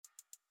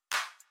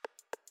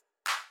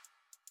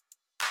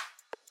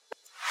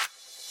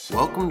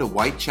Welcome to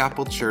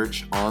Whitechapel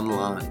Church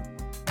Online.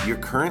 You're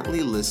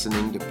currently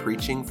listening to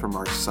preaching from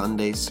our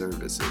Sunday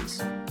services.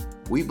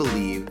 We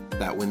believe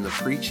that when the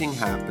preaching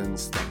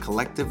happens, that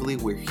collectively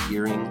we're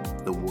hearing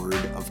the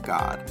Word of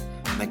God,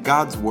 and that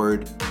God's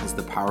Word has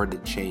the power to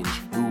change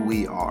who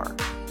we are.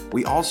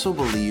 We also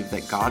believe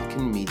that God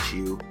can meet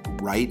you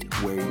right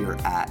where you're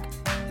at,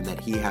 and that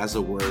He has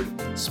a word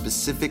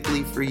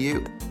specifically for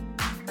you.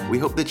 We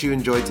hope that you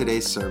enjoyed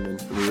today's sermon,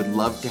 and we would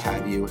love to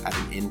have you at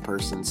an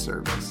in-person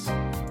service.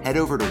 Head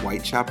over to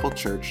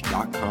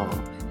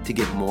whitechapelchurch.com to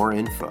get more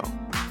info.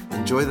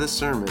 Enjoy the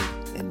sermon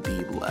and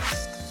be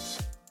blessed.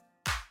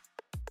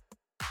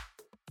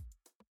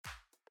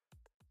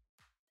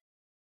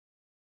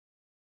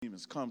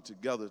 Has come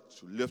together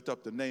to lift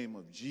up the name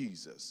of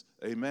Jesus.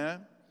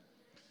 Amen.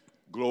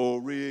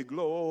 Glory,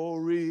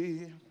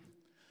 glory,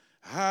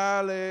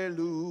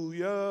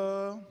 hallelujah.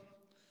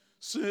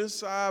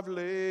 Since I've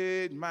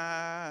laid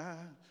my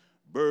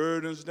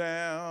burdens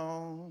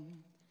down,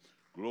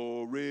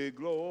 glory,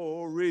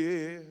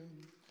 glory,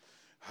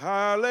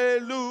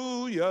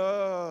 hallelujah.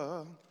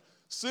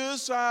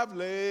 Since I've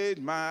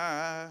laid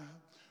my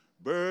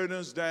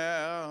burdens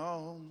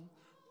down,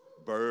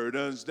 Lord,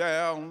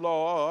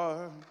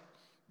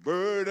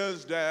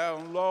 burdens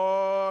down,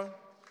 Lord.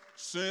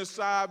 Since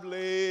I've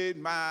laid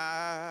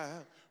my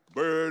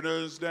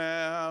burdens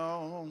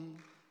down,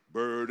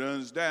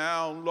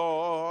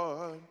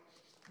 Lord,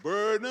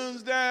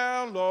 burdens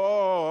down,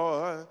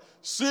 Lord.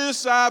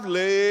 Since I've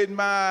laid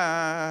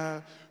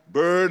my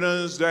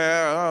burdens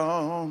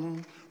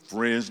down,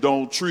 friends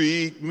don't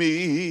treat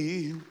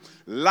me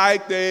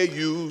like they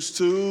used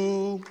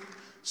to.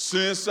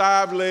 Since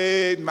I've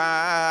laid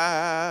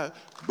my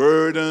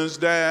burdens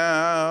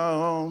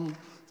down,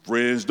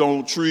 friends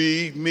don't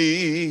treat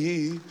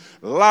me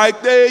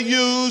like they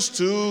used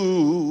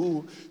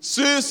to.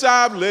 Since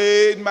I've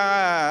laid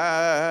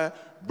my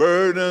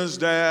burdens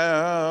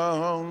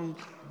down,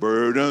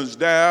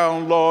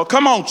 Lord.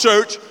 Come on,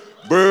 church.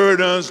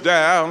 Burdens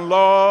down,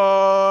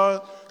 Lord.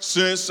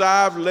 Since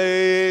I've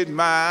laid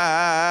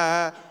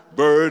my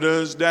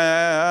burdens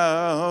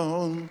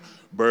down,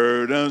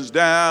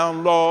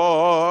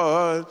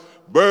 Lord.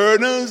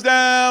 Burdens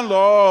down,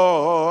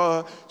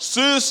 Lord.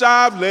 Since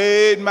I've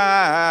laid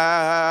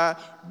my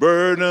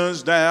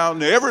burdens down.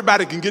 Now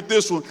everybody can get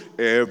this one.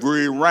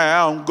 Every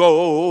round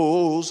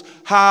goes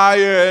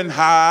higher and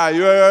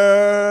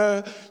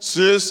higher.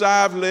 Since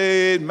I've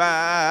laid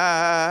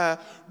my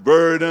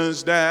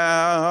burdens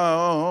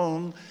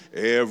down.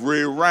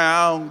 Every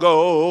round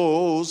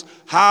goes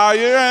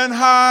higher and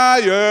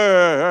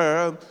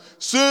higher.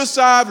 Since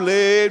I've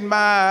laid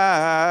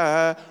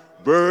my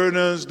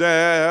burdens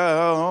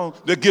down.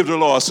 Now give the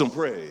Lord some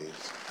praise.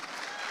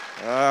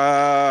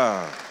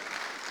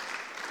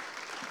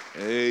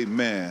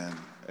 Amen.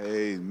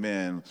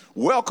 Amen.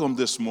 Welcome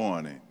this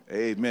morning.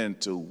 Amen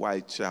to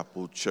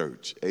Whitechapel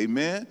Church.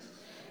 Amen.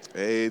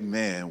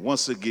 Amen.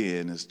 Once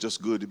again, it's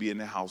just good to be in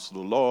the house of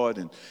the Lord.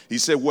 And He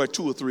said, where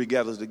two or three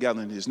gathers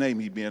together in His name,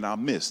 He be in our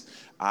midst.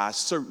 I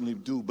certainly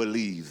do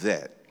believe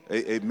that.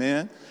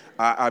 Amen.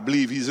 I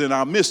believe He's in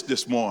our midst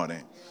this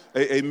morning.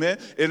 Amen.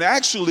 And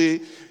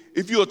actually,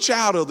 if you're a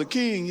child of the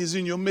King, He's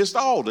in your midst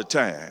all the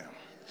time.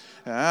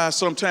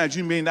 Sometimes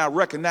you may not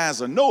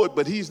recognize or know it,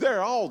 but He's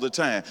there all the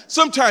time.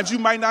 Sometimes you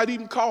might not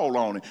even call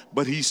on Him,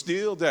 but He's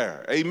still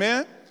there.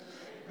 Amen?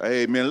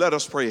 Amen. Let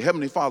us pray.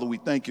 Heavenly Father, we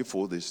thank You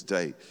for this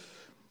day.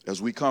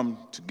 As we come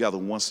together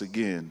once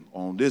again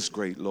on this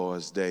great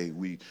Lord's Day,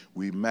 we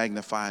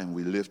magnify and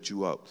we lift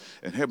You up.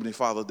 And Heavenly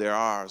Father, there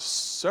are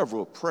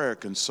several prayer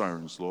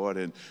concerns, Lord,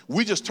 and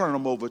we just turn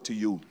them over to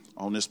You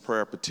on this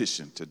prayer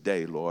petition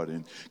today, Lord,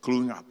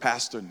 including our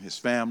pastor and his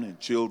family and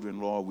children,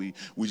 Lord. We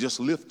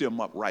just lift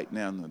them up right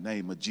now in the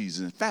name of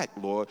Jesus. In fact,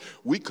 Lord,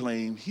 we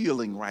claim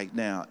healing right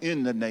now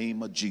in the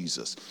name of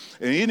Jesus.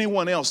 And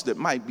anyone else that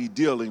might be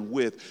dealing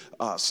with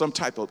some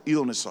type of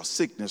illness or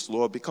sickness,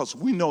 Lord, because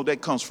we know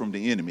that comes from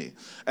the enemy.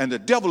 And the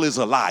devil is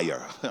a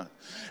liar.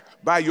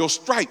 By Your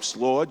stripes,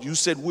 Lord, You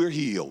said we're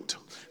healed.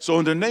 So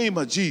in the name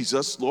of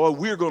Jesus, Lord,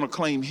 we're going to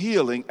claim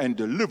healing and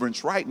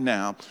deliverance right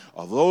now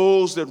of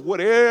those that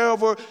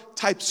whatever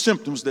type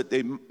symptoms that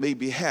they may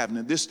be having.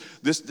 And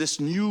this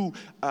new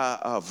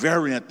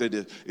variant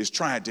that is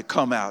trying to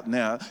come out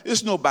now,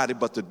 it's nobody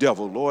but the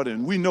devil, Lord.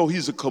 And we know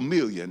he's a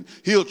chameleon.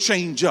 He'll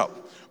change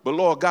up. But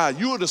Lord God,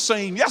 You're the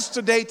same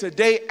yesterday,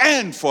 today,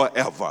 and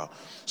forever.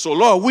 So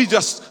Lord, we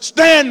just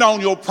stand on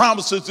Your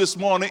promises this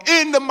morning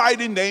in the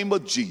mighty name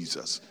of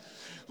Jesus.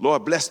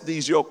 Lord,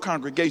 bless Your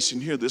congregation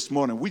here this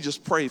morning. We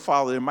just pray,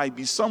 Father, there might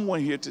be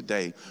someone here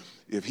today,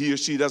 if he or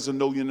she doesn't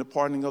know You in the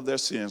pardoning of their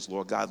sins,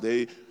 Lord God,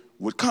 they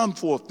would come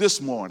forth this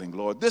morning,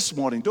 Lord. This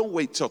morning, don't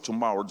wait till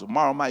tomorrow.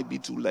 Tomorrow might be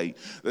too late,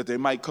 that they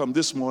might come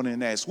this morning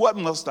and ask, what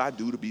must I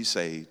do to be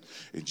saved?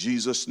 In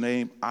Jesus'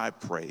 name I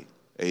pray.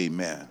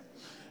 Amen.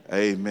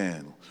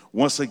 Amen.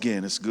 Once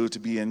again, it's good to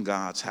be in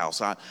God's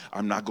house.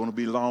 I'm not going to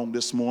be long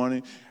this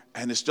morning.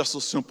 And it's just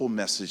a simple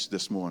message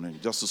this morning,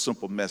 just a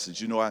simple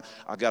message. You know, I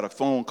got a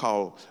phone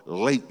call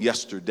late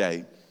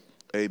yesterday,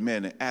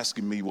 amen, and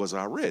asking me, was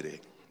I ready?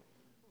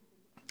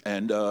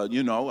 And,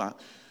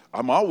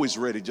 I'm always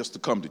ready just to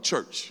come to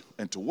church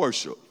and to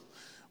worship.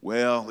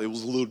 Well, it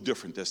was a little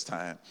different this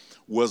time.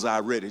 Was I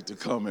ready to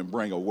come and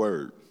bring a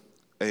word?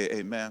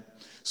 Amen.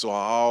 So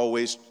I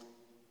always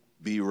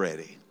be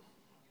ready.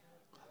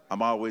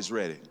 I'm always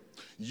ready.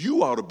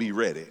 You ought to be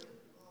ready.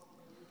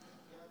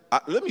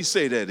 Let me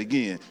say that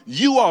again.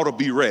 You ought to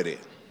be ready.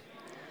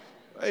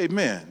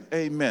 Amen.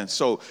 Amen.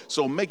 So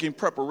making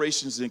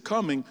preparations and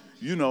coming,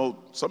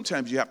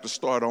 sometimes you have to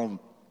start on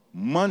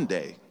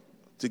Monday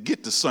to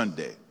get to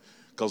Sunday,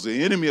 because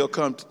the enemy will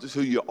come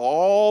to you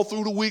all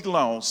through the week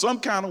long, some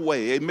kind of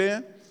way,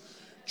 amen,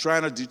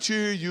 trying to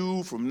deter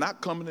you from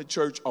not coming to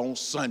church on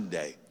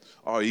Sunday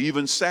or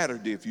even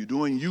Saturday if you're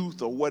doing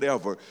youth or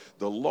whatever.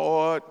 The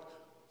Lord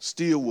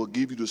still will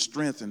give you the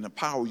strength and the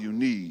power you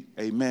need,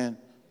 amen,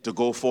 to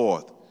go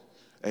forth,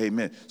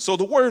 amen. So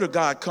the word of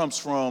God comes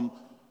from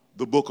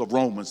the book of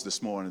Romans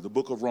this morning, the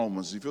book of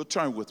Romans. If you'll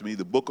turn with me,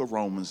 the book of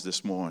Romans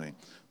this morning.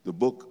 The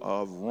book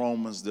of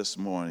Romans this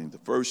morning, the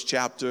first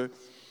chapter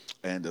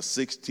and the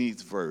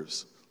 16th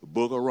verse. The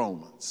book of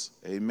Romans,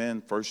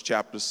 amen, first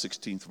chapter,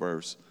 16th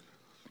verse.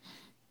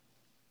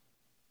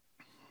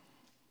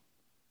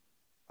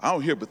 I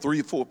don't hear but 3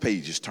 or 4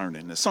 pages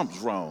turning. There's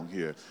something's wrong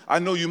here. I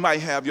know you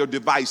might have your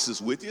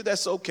devices with you.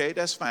 That's okay.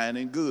 That's fine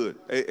and good.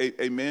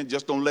 Amen.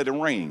 Just don't let it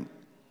rain.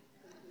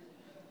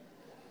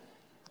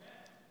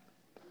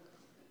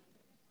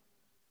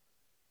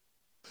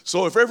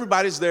 So if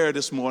everybody's there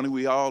this morning,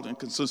 we all in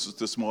consensus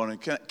this morning,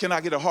 can I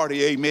get a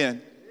hearty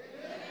amen?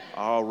 Amen.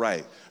 All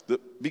right.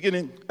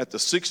 Beginning at the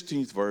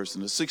 16th verse,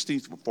 and the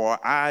 16th, for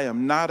I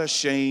am not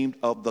ashamed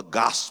of the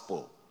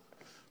gospel.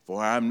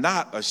 For I am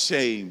not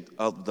ashamed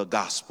of the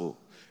gospel,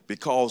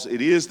 because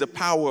it is the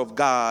power of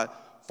God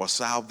for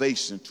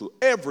salvation to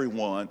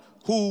everyone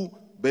who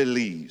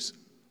believes,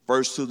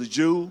 first to the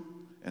Jew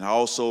and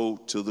also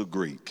to the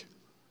Greek.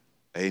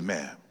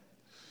 Amen.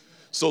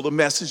 So the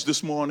message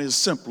this morning is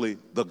simply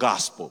the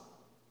gospel.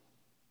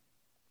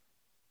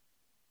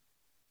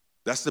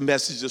 That's the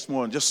message this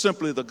morning, just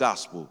simply the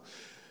gospel.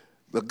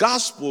 The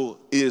gospel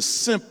is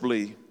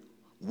simply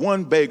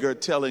one beggar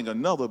telling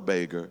another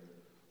beggar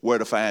where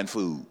to find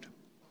food.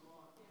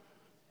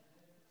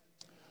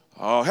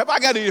 Have I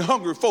got any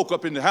hungry folk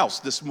up in the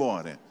house this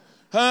morning?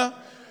 Huh?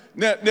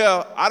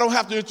 Now, I don't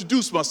have to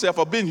introduce myself.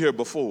 I've been here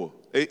before.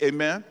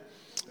 Amen?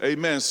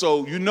 Amen.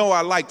 So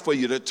I like for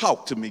you to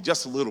talk to me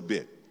just a little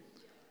bit.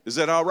 Is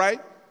that all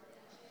right?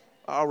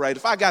 All right.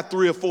 If I got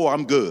 3 or 4,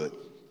 I'm good.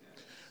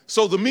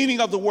 So the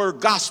meaning of the word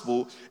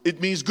gospel,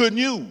 it means good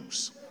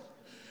news.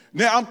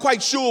 Now, I'm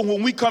quite sure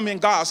when we come in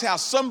God's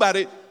house,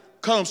 somebody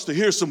comes to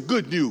hear some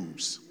good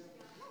news.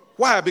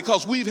 Why?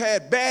 Because we've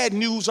had bad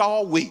news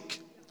all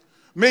week,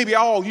 maybe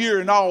all year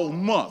and all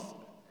month.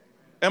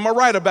 Am I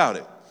right about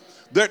it?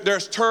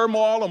 There's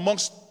turmoil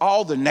amongst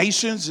all the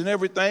nations and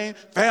everything.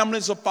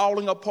 Families are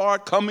falling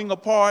apart, coming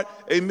apart.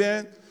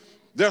 Amen.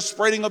 There's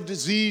spreading of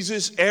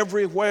diseases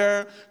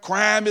everywhere.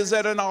 Crime is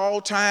at an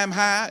all-time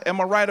high. Am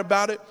I right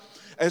about it?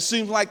 It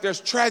seems like there's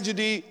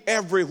tragedy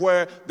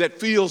everywhere that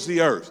fills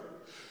the earth.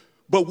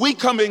 But we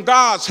come in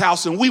God's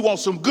house and we want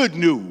some good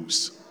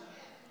news.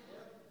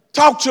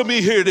 Talk to me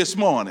here this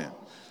morning.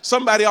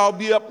 Somebody ought to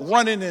be up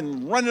running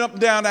up and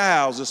down the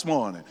aisles this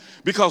morning,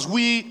 because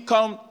we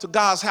come to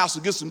God's house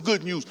to get some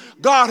good news.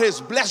 God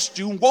has blessed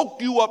you,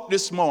 woke you up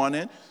this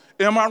morning.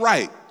 Am I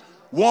right?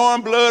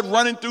 Warm blood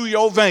running through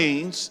your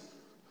veins.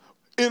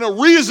 In a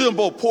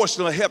reasonable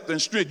portion of health and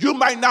strength. You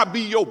might not be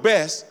your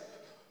best,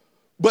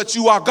 but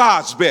you are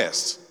God's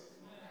best.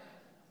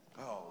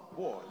 Oh,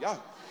 boy, y'all.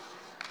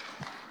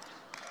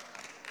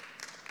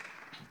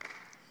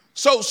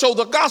 So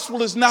the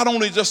gospel is not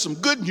only just some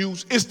good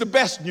news, it's the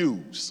best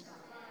news.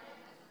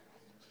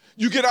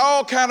 You get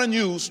all kind of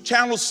news,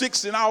 Channel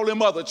 6 and all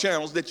them other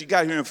channels that you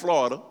got here in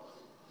Florida.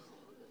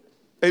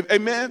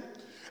 Amen?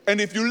 And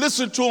if you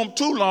listen to them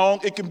too long,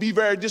 it can be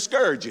very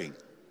discouraging.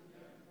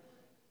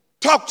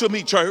 Talk to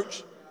me,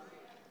 church.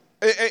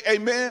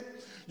 Amen.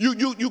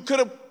 You could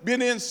have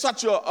been in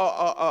such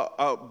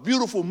a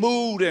beautiful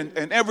mood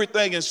and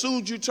everything, and as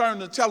soon as you turn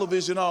the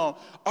television on,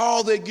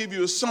 all they give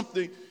you is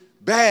something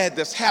bad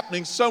that's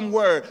happening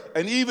somewhere,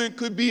 and even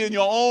could be in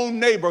your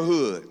own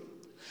neighborhood.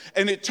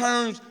 And it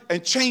turns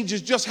and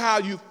changes just how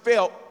you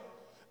felt,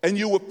 and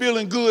you were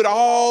feeling good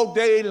all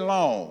day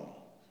long.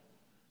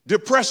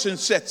 Depression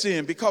sets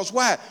in, because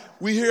why?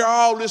 We hear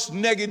all this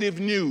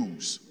negative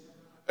news.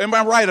 Am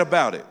I right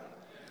about it?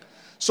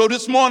 So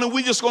this morning,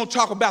 we're just going to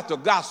talk about the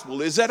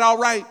gospel. Is that all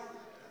right?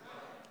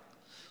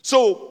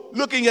 So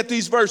looking at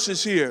these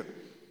verses here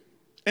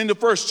in the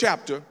first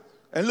chapter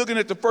and looking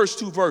at the first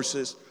 2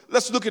 verses,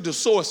 let's look at the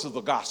source of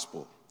the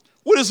gospel.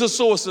 What is the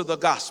source of the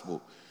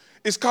gospel?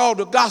 It's called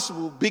the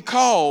gospel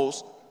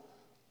because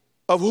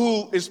of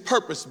who it's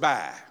purposed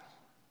by.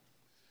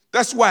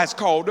 That's why it's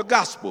called the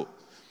gospel.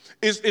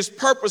 It's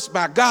purposed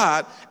by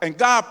God, and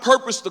God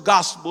purposed the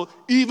gospel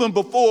even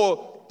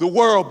before the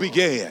world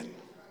began.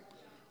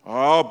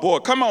 Oh, boy,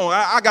 come on.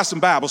 I got some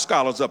Bible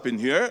scholars up in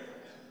here.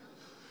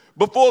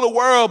 Before the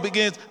world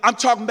begins, I'm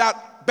talking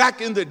about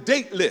back in the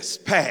dateless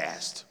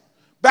past,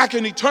 back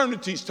in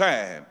eternity's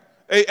time.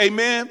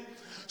 Amen.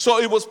 So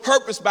it was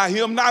purposed by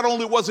him. Not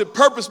only was it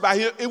purposed by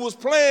him, it was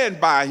planned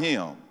by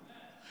him.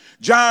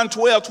 John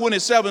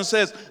 12:27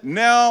 says,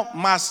 now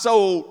my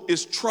soul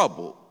is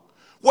troubled.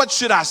 What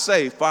should I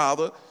say,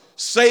 Father?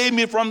 Save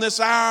me from this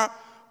hour.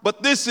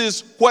 But this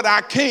is what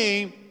I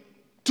came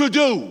to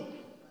do.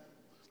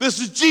 This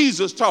is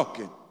Jesus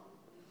talking.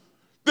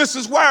 This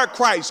is where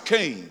Christ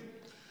came.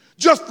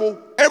 Just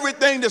for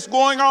everything that's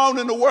going on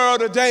in the world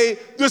today,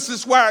 this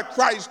is where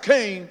Christ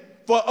came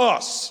for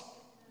us.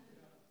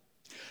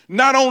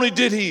 Not only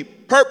did he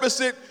purpose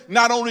it,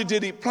 not only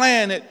did he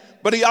plan it,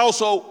 but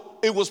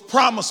it was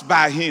promised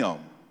by him.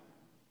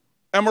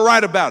 Am I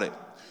right about it?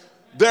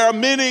 There are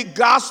many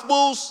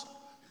gospels,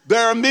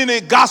 there are many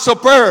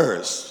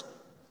gossipers.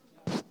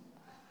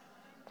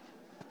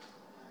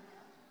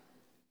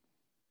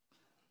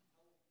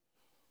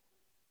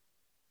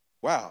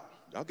 Wow,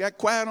 y'all got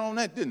quiet on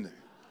that, didn't they?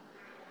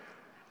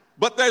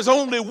 But there's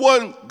only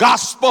one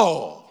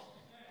gospel,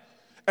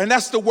 and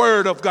that's the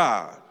word of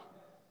God.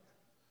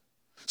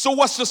 So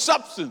what's the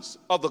substance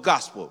of the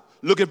gospel?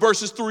 Look at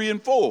verses 3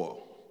 and 4.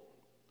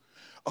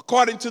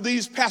 According to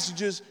these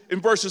passages in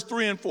verses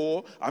 3 and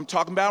 4, I'm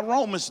talking about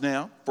Romans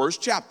now,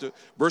 first chapter,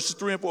 verses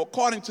 3 and 4.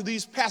 According to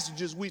these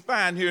passages we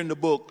find here in the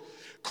book,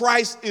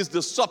 Christ is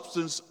the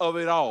substance of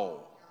it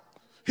all.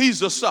 He's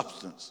the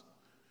substance.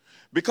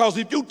 Because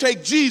if you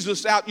take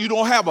Jesus out, you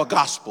don't have a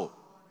gospel.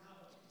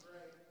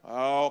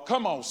 Oh,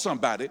 come on,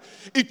 somebody.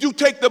 If you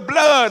take the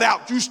blood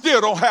out, you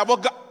still don't have a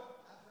gospel.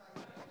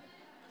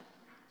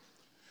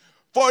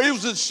 For it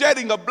was the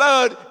shedding of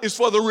blood is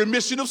for the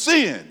remission of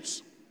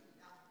sins.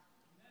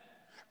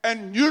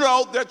 And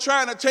they're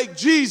trying to take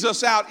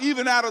Jesus out,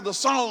 even out of the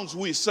songs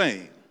we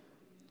sing.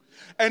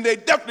 And they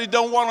definitely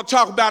don't want to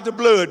talk about the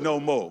blood no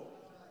more.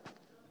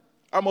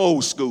 I'm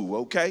old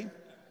school, okay?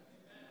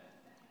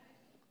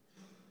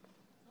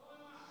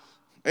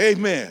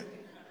 Amen.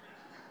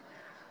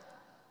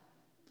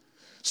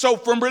 So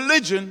from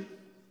religion,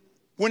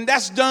 when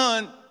that's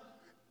done,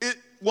 it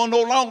will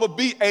no longer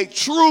be a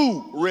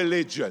true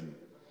religion.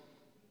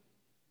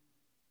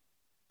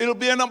 It'll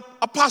be an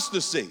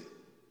apostasy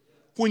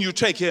when you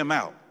take him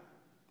out.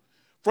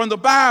 From the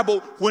Bible,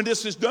 when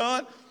this is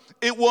done,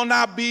 it will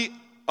not be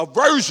a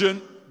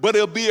version, but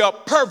it'll be a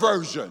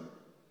perversion.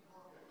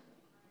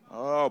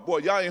 Oh, boy,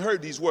 y'all ain't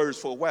heard these words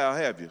for a while,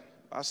 have you?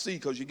 I see,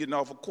 because you're getting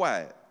awful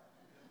quiet.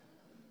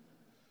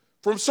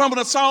 From some of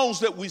the songs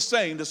that we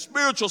sing, the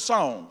spiritual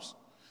songs,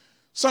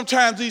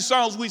 sometimes these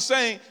songs we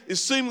sing,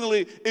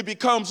 it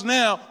becomes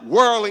now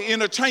worldly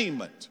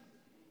entertainment.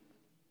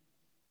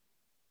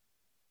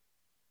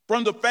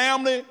 From the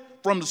family,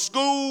 from the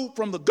school,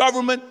 from the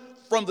government,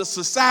 from the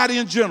society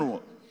in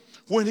general.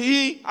 When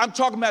I'm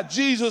talking about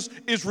Jesus,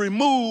 is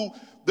removed,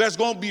 there's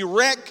going to be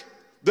wreck,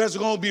 there's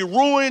going to be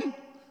ruin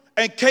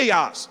and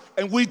chaos.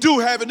 And we do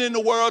have it in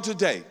the world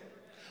today.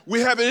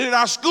 We have it in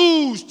our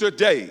schools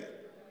today.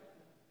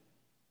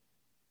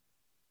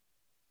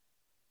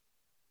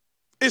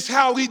 It's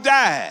how he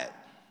died.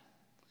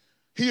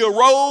 He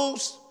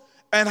arose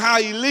and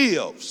how he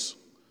lives.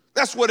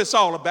 That's what it's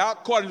all about,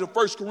 according to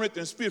 1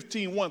 Corinthians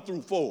 15, 1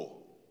 through 4.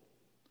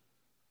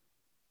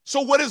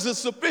 So what is the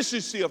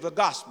sufficiency of the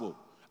gospel?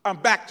 I'm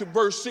back to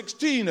verse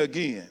 16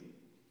 again.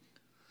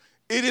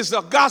 It is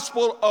a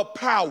gospel of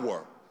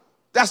power.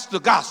 That's the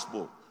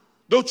gospel.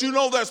 Don't you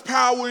know there's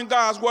power in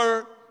God's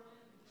word?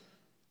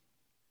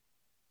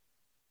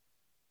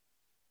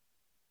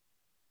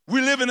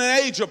 We live in an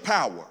age of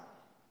power.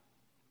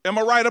 Am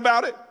I right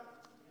about it?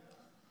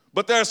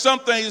 But there are some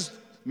things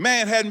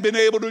man hadn't been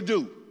able to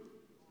do.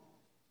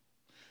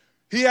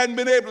 He hadn't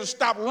been able to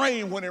stop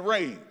rain when it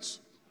rains.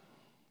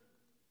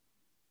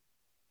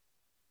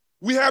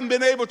 We haven't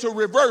been able to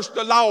reverse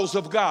the laws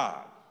of God.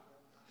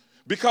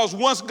 Because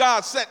once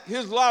God set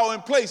his law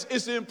in place,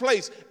 it's in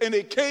place and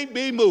it can't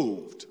be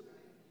moved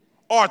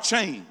or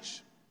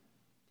changed.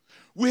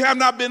 We have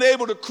not been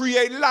able to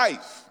create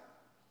life,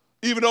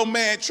 even though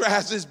man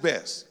tries his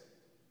best.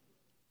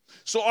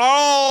 So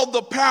all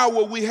the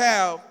power we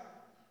have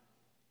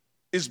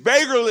is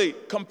beggarly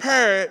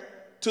compared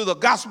to the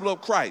gospel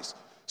of Christ.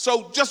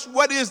 So just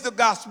what is the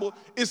gospel?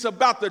 It's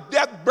about the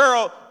death,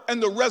 burial,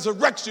 and the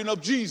resurrection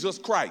of Jesus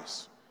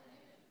Christ.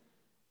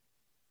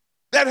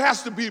 That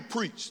has to be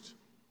preached.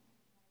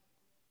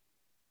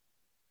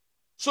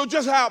 So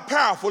just how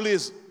powerful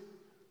is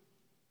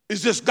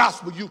this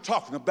gospel you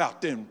talking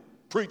about then,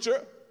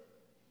 preacher?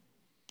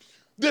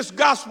 This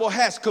gospel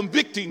has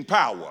convicting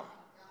power.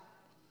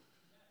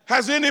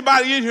 Has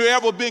anybody in here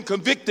ever been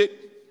convicted?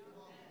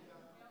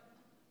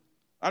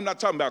 I'm not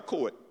talking about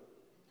court.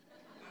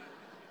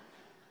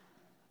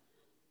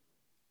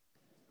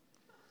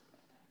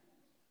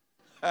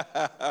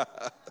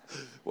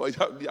 Well,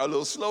 y'all a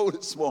little slow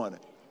this morning.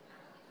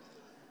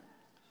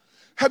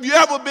 Have you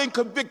ever been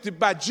convicted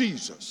by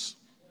Jesus?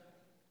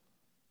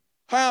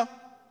 Huh?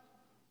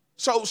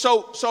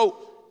 So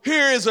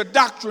here is a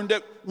doctrine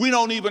that we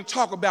don't even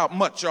talk about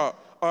much,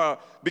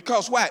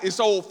 because why? It's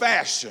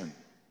old-fashioned.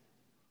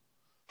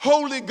 The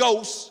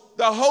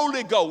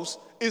Holy Ghost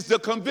is the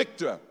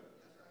convictor.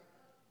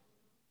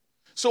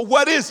 So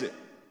what is it?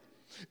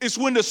 It's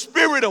when the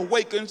Spirit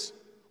awakens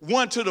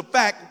one to the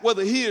fact,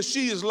 whether he or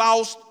she is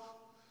lost,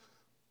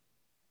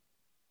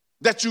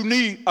 that you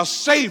need a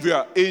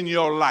Savior in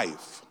your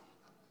life.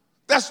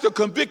 That's the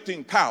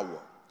convicting power.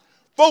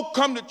 Folk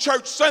come to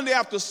church Sunday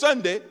after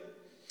Sunday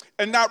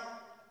and not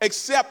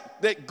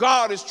accept that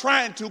God is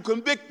trying to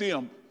convict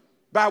them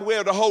by way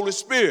of the Holy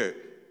Spirit.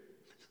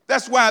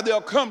 That's why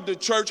they'll come to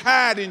church,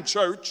 hide in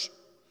church,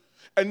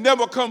 and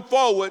never come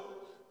forward,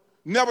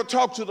 never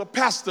talk to the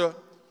pastor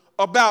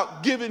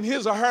about giving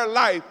his or her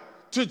life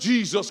to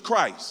Jesus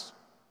Christ,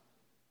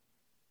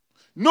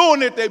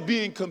 knowing that they're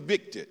being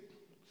convicted.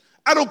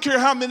 I don't care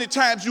how many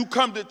times you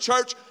come to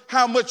church,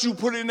 how much you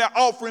put in that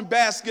offering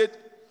basket,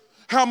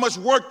 how much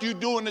work you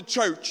do in the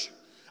church,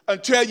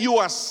 until you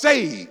are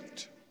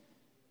saved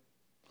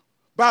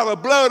by the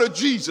blood of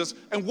Jesus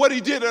and what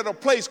he did at a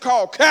place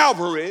called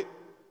Calvary.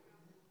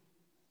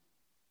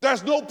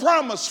 There's no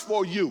promise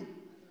for you.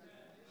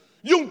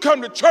 You can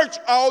come to church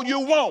all you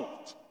want,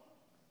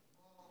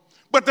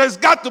 but there's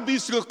got to be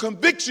some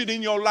conviction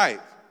in your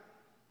life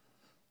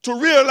to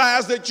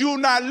realize that you're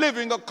not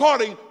living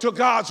according to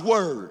God's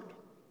word.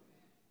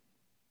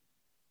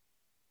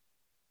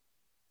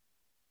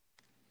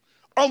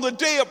 On the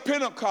day of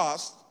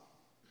Pentecost,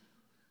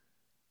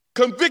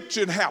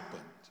 conviction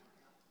happened.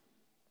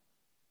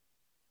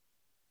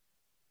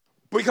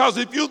 Because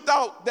if you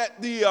thought that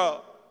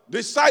the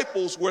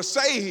disciples were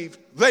saved,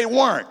 they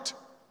weren't.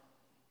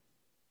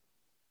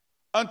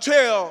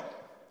 Until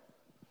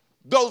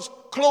those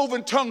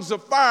cloven tongues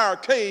of fire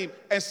came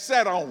and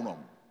sat on them.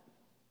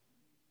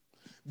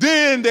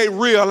 Then they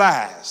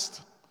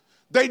realized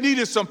they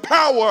needed some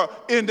power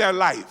in their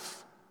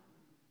life.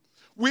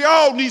 We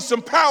all need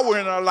some power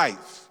in our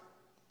life.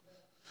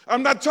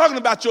 I'm not talking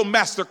about your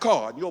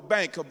MasterCard, your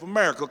Bank of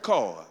America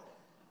card.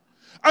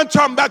 I'm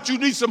talking about you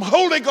need some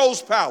Holy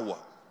Ghost power,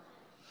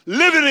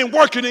 living and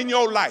working in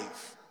your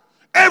life,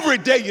 every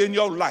day in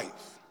your life.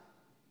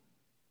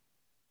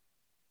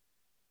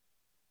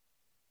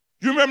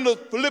 You remember the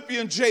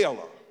Philippian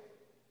jailer?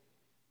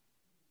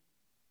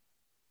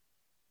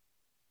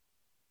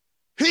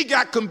 He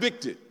got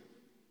convicted.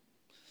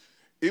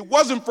 It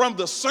wasn't from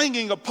the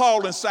singing of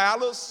Paul and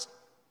Silas.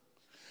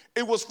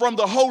 It was from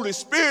the Holy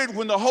Spirit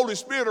when the Holy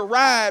Spirit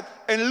arrived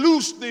and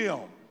loosed them.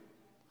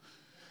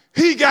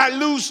 He got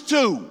loose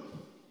too.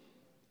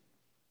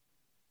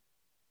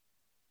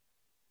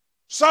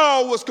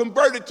 Saul was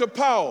converted to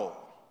Paul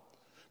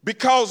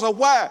because of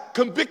why?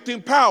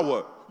 Convicting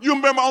power. You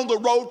remember on the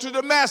road to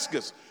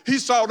Damascus, he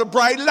saw the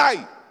bright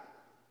light.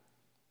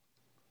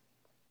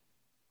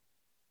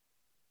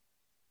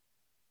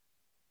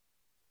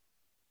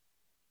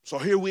 So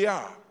here we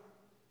are,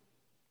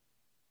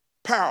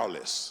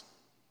 powerless.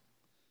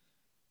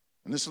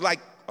 And it's like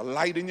a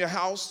light in your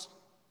house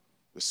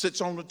that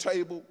sits on the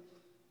table.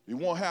 You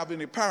won't have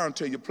any power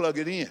until you plug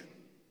it in.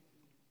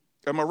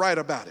 Am I right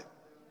about it?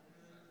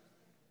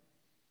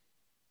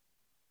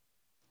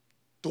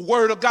 The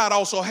Word of God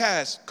also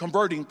has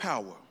converting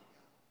power.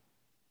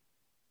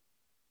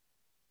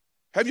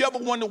 Have you ever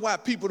wondered why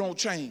people don't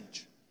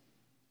change?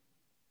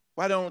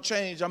 Why they don't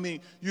change? I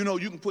mean, you know,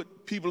 you can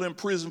put people in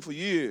prison for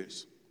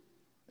years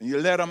and you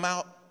let them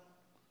out.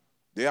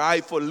 They're all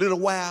right for a little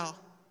while.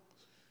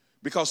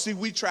 Because, see,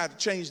 we try to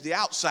change the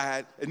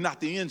outside and not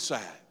the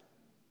inside.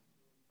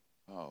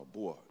 Oh,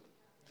 boy.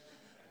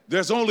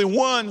 There's only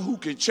one who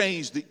can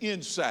change the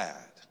inside.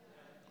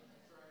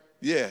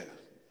 Yeah.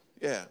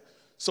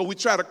 So we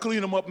try to clean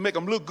them up and make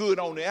them look good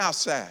on the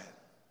outside.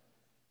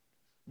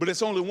 But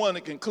it's only one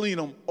that can clean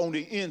them on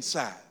the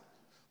inside.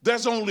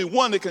 There's only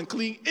one that can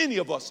clean any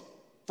of us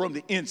from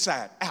the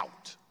inside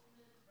out.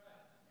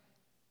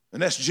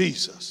 And that's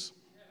Jesus.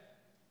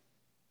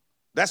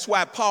 That's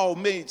why Paul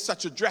made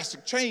such a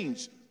drastic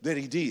change that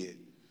he did,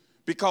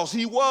 because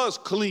he was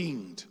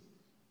cleaned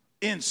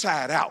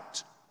inside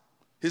out.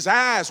 His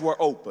eyes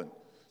were open.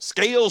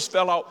 Scales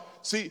fell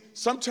out. See,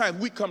 sometimes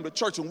we come to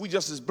church and we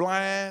just as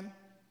blind.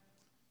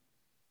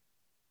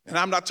 And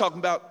I'm not talking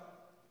about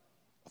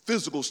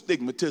physical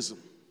stigmatism.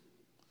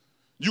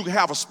 You can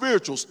have a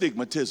spiritual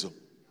stigmatism.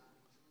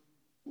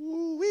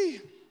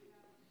 Ooh-wee.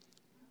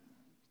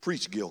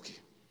 Preach, Gilkey.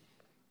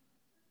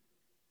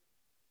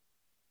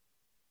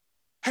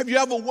 Have you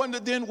ever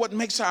wondered then what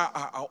makes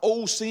our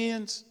old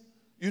sins,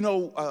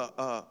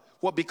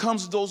 what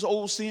becomes of those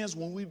old sins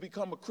when we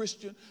become a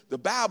Christian? The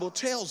Bible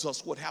tells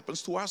us what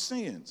happens to our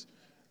sins.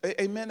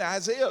 Amen.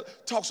 Isaiah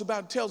talks about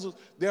and tells us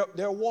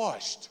they're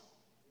washed.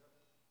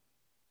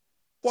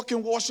 What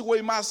can wash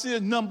away my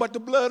sins? None but the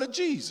blood of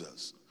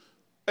Jesus.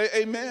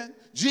 Amen.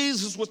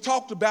 Jesus was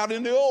talked about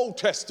in the Old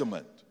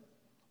Testament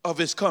of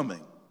his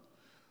coming.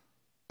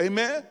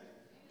 Amen.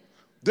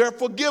 They're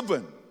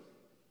forgiven.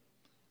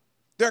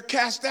 They're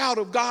cast out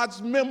of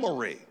God's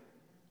memory.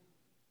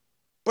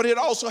 But it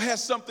also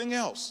has something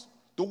else.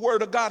 The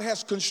Word of God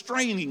has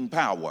constraining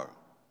power.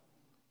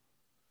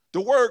 The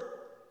word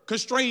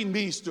constrain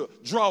means to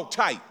draw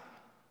tight,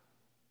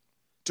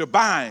 to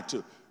bind,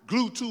 to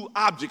glue two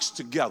objects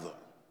together.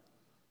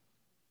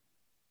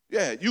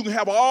 Yeah, you can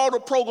have all the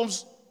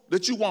programs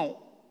that you want,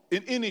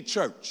 in any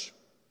church.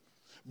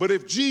 But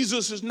if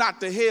Jesus is not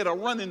the head of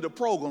running the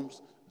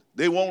programs,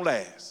 they won't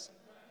last.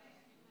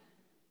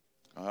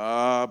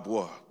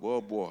 Boy.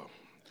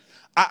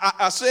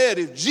 I said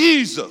if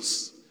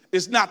Jesus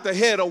is not the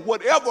head of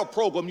whatever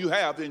program you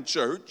have in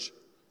church,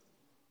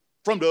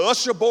 from the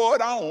usher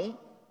board on,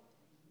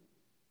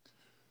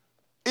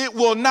 it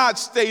will not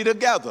stay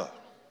together.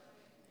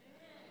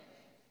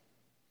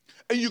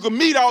 And you can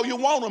meet all you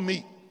want to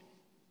meet,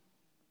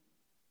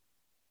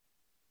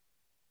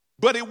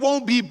 but it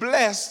won't be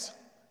blessed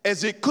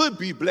as it could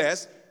be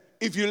blessed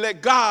if you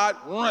let God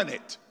run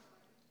it.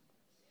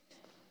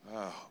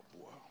 Oh,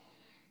 boy.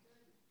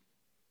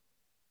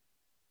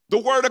 The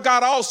Word of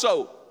God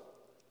also,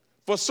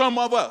 for some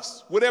of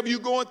us, whatever you're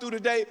going through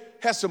today,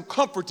 has some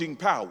comforting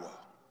power.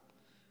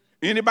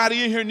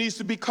 Anybody in here needs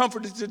to be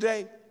comforted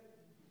today?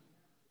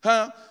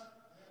 Huh?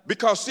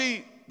 Because,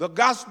 see, the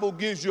gospel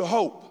gives you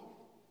hope.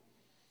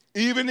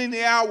 Even in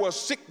the hour of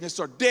sickness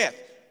or death,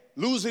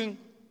 losing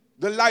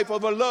the life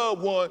of a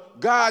loved one,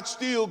 God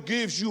still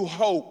gives you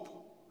hope.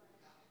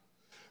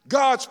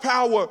 God's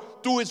power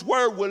through his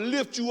word will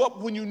lift you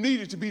up when you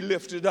need it to be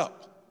lifted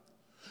up.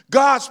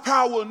 God's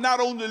power will not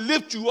only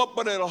lift you up,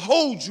 but it'll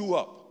hold you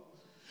up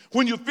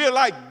when you feel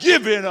like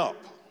giving up.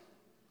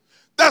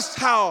 That's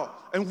how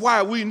and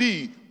why we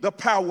need the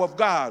power of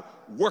God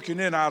working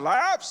in our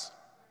lives.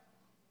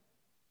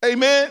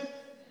 Amen?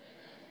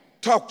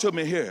 Talk to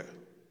me here.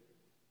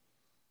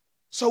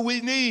 So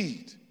we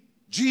need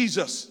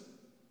Jesus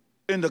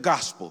in the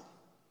gospel.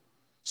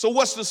 So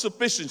what's the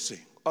sufficiency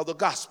of the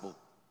gospel?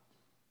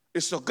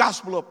 It's the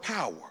gospel of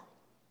power.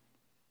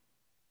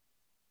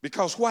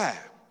 Because why?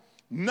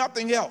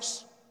 Nothing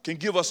else can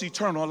give us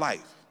eternal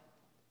life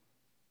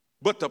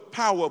but the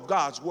power of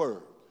God's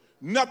word.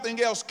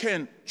 Nothing else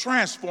can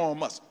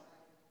transform us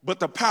but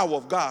the power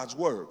of God's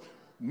word.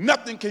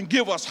 Nothing can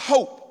give us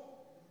hope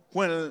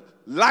when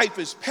life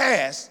is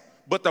past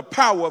but the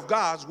power of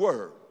God's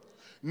word.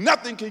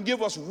 Nothing can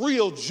give us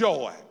real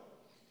joy.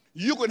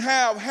 You can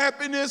have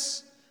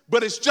happiness,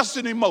 but it's just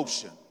an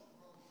emotion.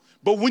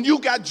 But when you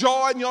got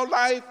joy in your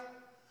life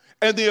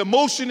and the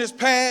emotion is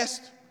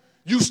past,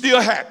 you still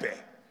happy.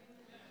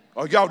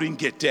 Oh, y'all didn't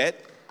get that.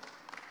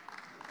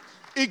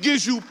 It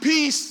gives you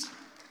peace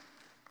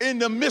in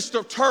the midst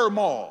of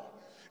turmoil,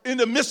 in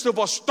the midst of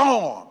a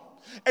storm.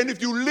 And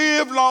if you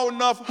live long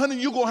enough, honey,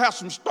 you're going to have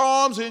some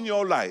storms in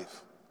your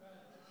life.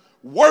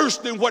 Worse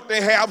than what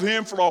they have here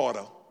in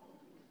Florida.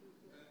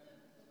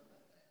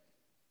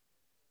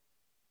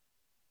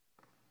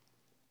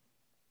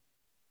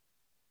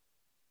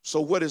 So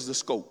what is the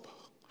scope?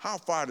 How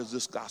far does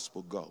this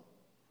gospel go?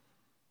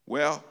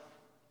 Well,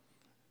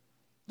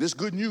 this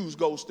good news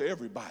goes to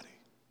everybody.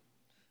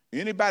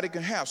 Anybody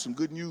can have some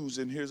good news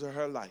in his or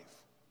her life.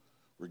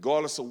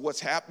 Regardless of what's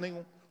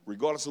happening,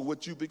 regardless of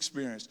what you've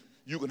experienced,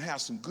 you can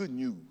have some good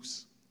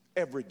news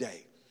every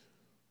day.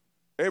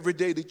 Every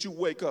day that you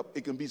wake up,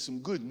 it can be some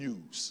good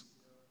news.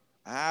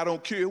 I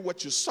don't care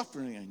what you're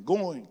suffering and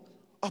going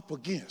up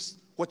against,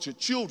 what your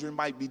children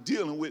might be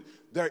dealing with,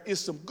 there is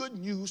some good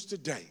news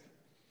today.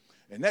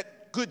 And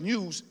that good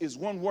news is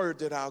one word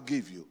that I'll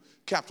give you,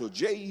 capital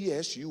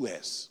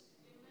J-E-S-U-S.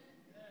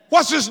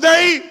 What's his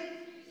name?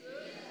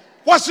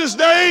 What's his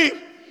name?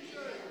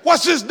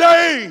 What's his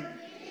name?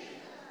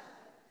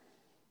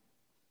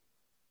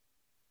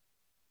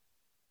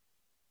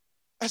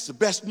 That's the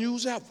best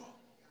news ever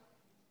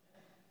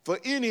for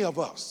any of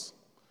us,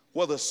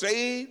 whether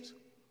saved,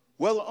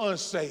 whether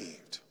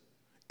unsaved,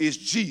 is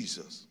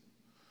Jesus.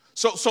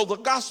 So the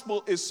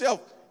gospel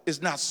itself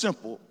is not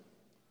simple,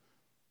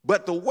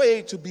 but the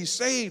way to be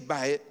saved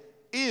by it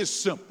is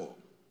simple.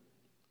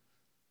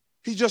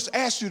 He just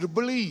asks you to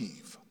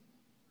believe.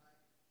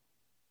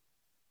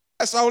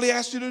 That's all he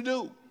asks you to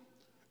do,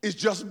 is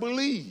just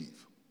believe.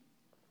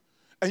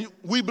 And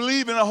we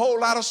believe in a whole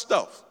lot of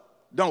stuff,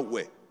 don't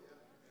we?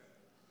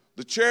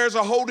 The chairs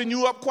are holding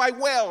you up quite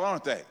well,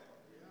 aren't they?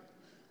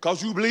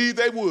 Because you believe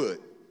they would.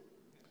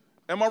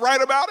 Am I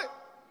right about it?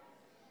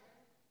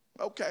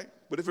 Okay.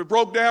 But if it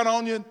broke down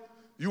on you,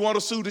 you want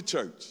to sue the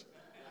church.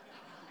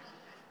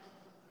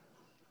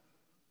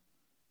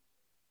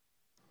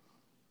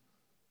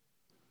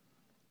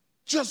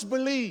 Just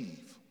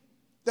believe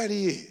that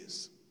he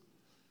is.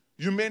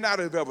 You may not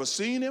have ever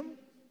seen him.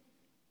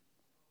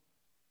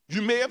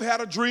 You may have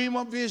had a dream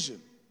or vision.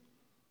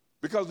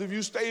 Because if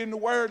you stay in the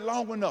word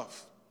long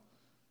enough,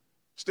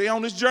 stay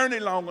on this journey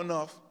long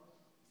enough,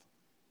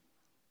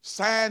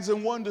 signs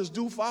and wonders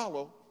do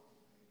follow,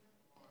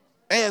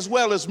 as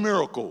well as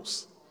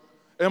miracles.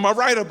 Am I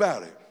right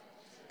about it?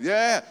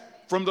 Yeah,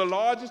 from the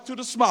largest to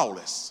the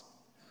smallest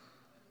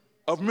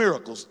of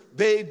miracles,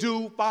 they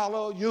do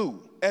follow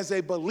you as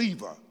a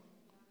believer.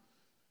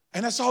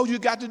 And that's all you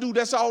got to do.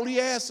 That's all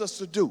he asks us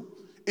to do,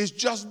 is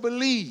just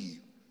believe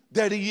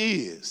that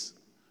he is.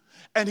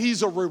 And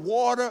he's a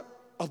rewarder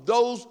of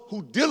those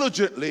who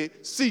diligently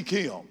seek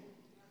him.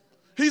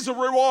 He's a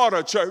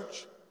rewarder,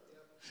 church.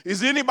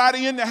 Is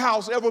anybody in the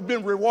house ever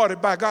been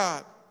rewarded by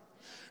God?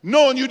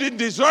 Knowing you didn't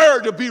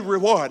deserve to be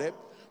rewarded,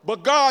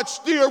 but God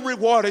still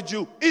rewarded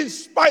you in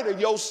spite of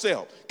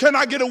yourself. Can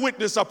I get a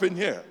witness up in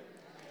here?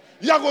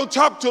 Y'all gonna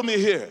talk to me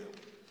here.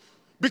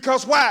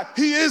 Because why?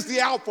 He is the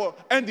Alpha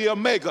and the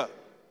Omega.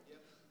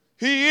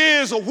 He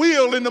is a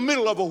wheel in the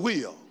middle of a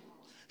wheel.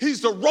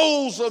 He's the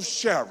Rose of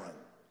Sharon.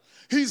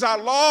 He's our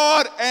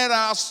Lord and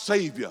our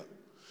Savior.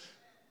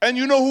 And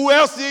you know who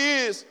else he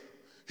is?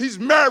 He's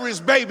Mary's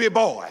baby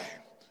boy.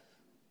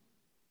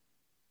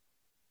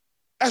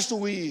 That's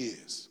who he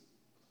is.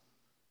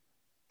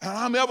 And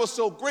I'm ever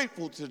so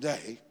grateful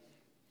today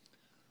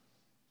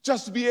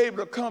just to be able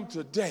to come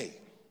today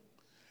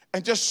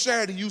and just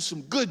share to you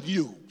some good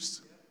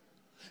news.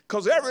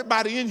 Because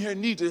everybody in here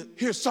needs to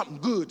hear something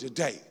good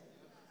today.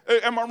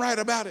 Am I right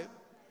about it?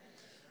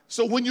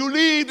 So when you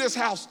leave this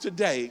house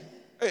today,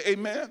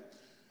 amen,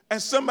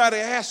 and somebody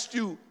asks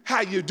you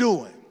how you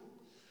doing,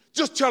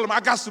 just tell them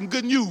I got some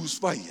good news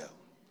for you.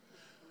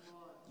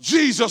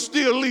 Jesus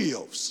still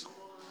lives.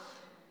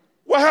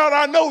 Well, how do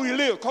I know he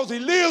lives? Because he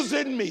lives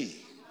in me.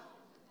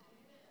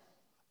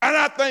 And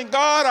I thank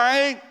God I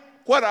ain't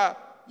what I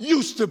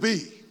used to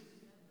be.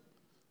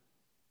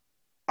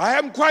 I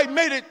haven't quite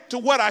made it to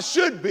what I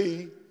should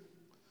be,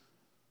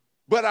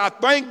 but I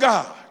thank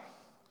God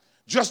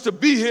just to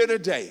be here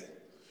today.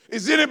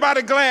 Is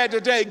anybody glad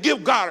today?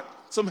 Give God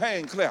some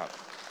hand clap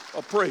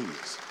of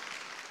praise.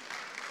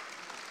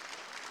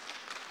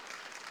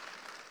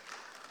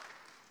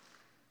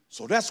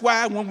 So that's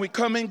why when we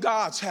come in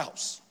God's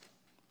house,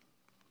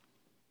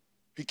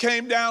 he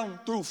came down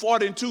through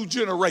 42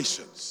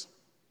 generations.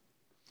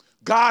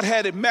 God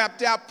had it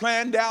mapped out,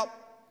 planned out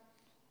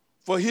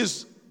for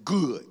his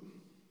good.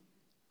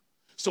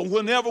 So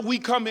whenever we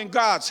come in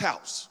God's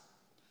house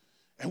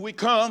and we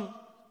come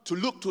to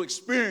look to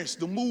experience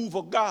the move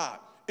of God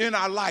in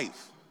our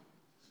life,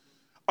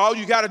 all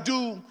you got to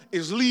do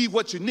is leave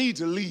what you need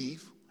to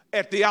leave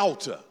at the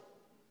altar.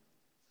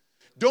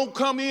 Don't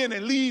come in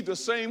and leave the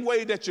same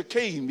way that you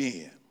came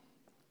in,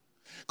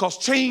 because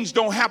change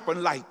don't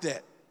happen like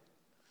that.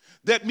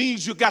 That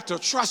means you got to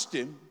trust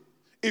him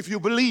if you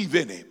believe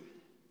in him.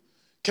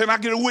 Can I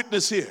get a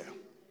witness here?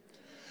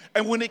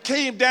 And when it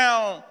came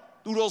down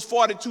through those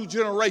 42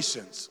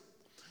 generations,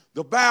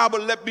 the Bible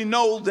let me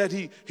know that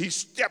he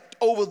stepped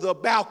over the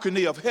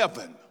balcony of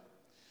heaven,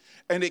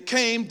 and it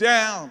came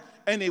down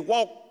and he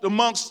walked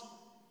amongst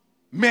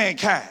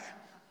mankind.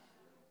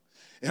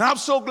 And I'm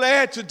so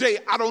glad today,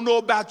 I don't know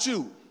about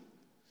you,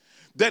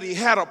 that he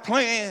had a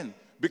plan,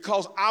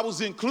 because I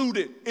was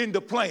included in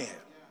the plan.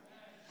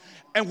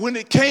 And when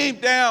it came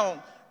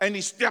down and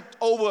he stepped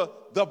over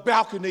the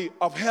balcony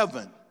of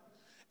heaven,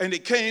 and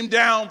it came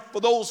down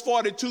for those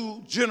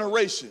 42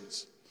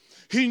 generations,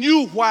 he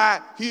knew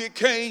why he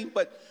came,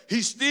 but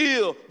he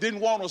still didn't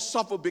want to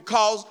suffer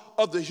because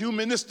of the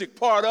humanistic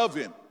part of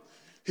him.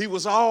 He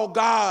was all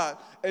God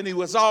and he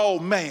was all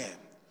man.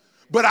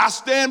 But I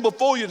stand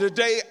before you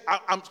today,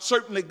 I'm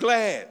certainly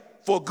glad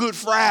for Good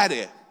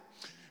Friday,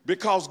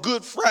 because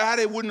Good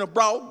Friday wouldn't have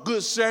brought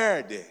Good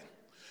Saturday.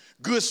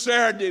 Good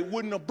Saturday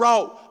wouldn't have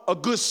brought a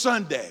Good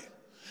Sunday.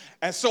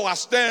 And so I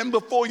stand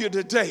before you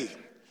today,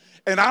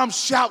 and I'm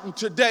shouting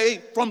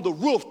today from the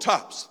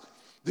rooftops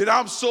that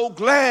I'm so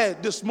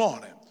glad this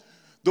morning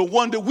the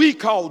one that we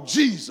call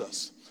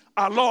Jesus,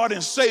 our Lord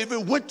and Savior,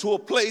 went to a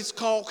place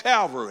called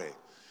Calvary,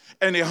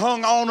 and he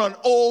hung on an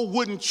old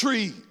wooden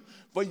tree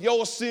for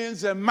your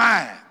sins and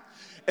mine.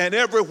 And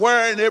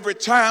everywhere and every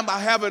time I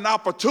have an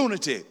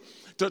opportunity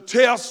to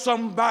tell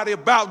somebody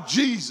about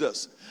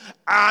Jesus,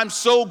 I'm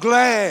so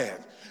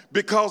glad,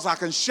 because I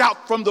can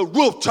shout from the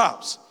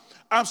rooftops.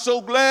 I'm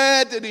so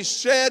glad that he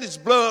shed his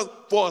blood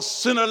for a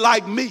sinner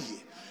like me,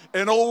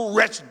 an old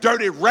wretch,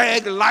 dirty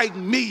rag like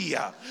me.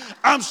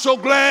 I'm so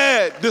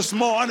glad this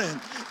morning.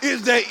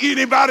 Is there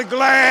anybody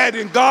glad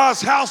in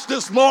God's house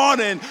this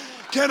morning?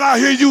 Can I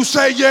hear you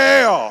say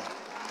yeah?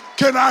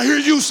 Can I hear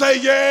you say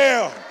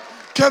yeah?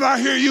 Can I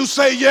hear you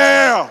say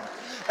yeah?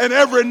 And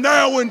every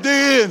now and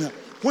then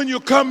when you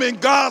come in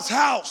God's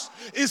house,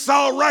 it's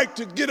all right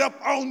to get up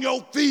on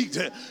your feet,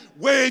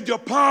 wave your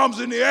palms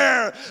in the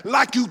air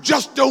like you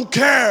just don't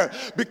care,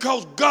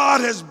 because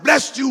God has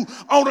blessed you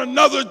on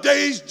another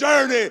day's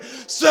journey.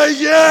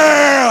 Say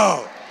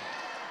yeah.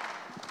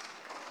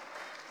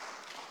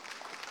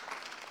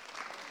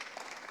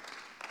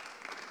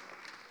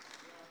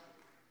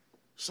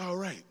 It's all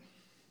right.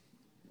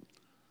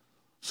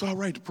 It's all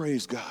right to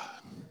praise God.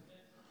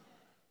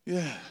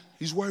 Yeah,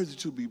 he's worthy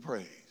to be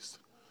praised.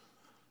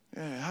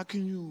 Yeah, how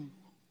can you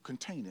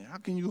contain it? How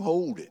can you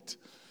hold it?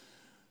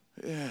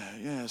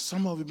 Yeah,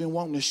 some of you have been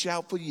wanting to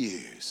shout for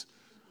years.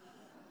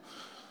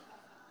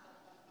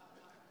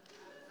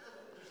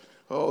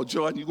 Oh,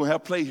 Jordan, you're going to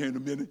have play here in a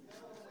minute.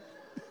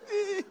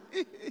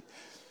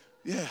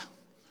 Yeah,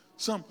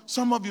 some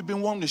of you have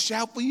been wanting to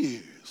shout for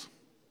years.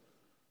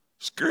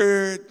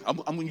 Scared. I'm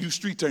going to use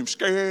street terms.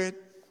 Scared.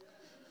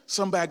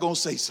 Somebody going to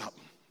say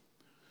something.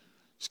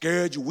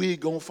 Scared your wig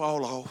going to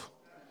fall off.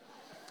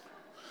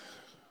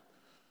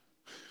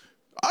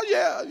 Oh,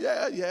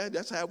 yeah.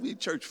 That's how we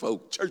churchy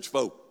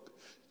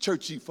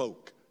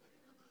folk.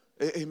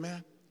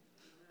 Amen.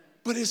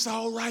 But it's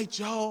all right,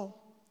 y'all.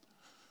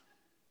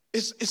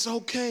 It's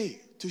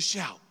okay to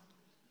shout.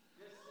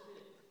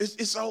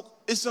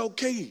 It's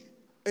okay.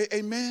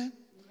 Amen.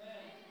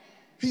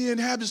 He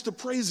inhabits the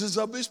praises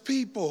of his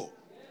people.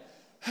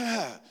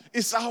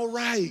 It's all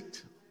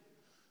right.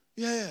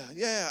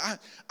 Yeah.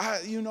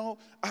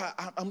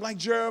 I'm like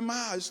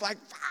Jeremiah. It's like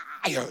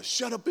fire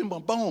shut up in my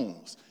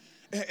bones.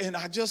 And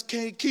I just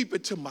can't keep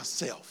it to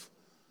myself.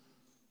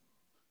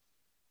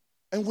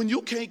 And when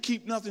you can't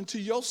keep nothing to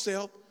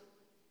yourself,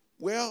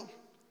 well,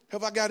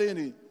 have I got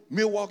any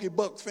Milwaukee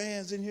Bucks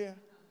fans in here?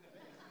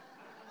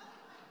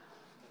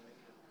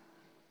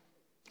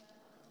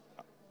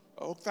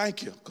 Oh,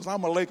 thank you, because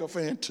I'm a Laker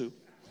fan too.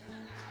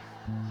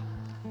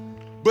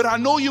 But I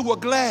know you were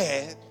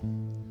glad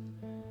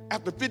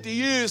after 50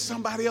 years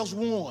somebody else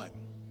won.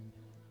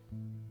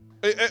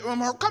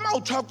 Come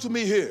on, talk to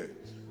me here.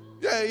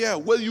 Yeah.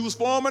 Whether you was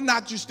for him or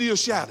not, you still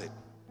shouted.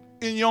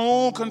 In your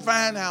own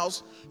confined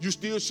house, you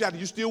still shouted.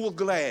 You still were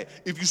glad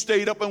if you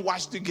stayed up and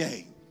watched the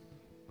game.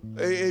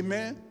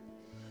 Amen.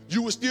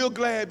 You were still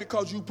glad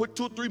because you put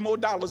 $2 or $3 more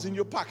in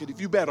your pocket if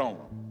you bet on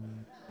them.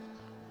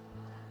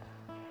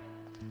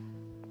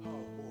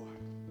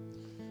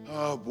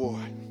 Oh boy.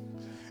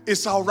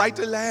 It's all right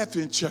to laugh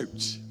in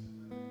church.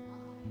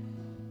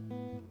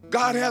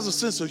 God has a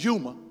sense of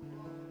humor.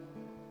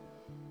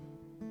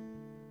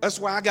 That's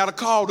why I got a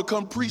call to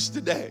come preach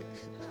today.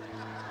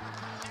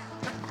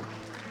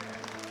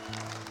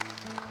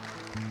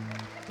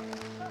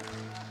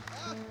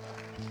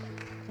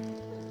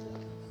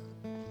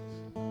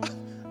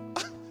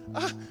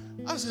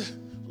 I said,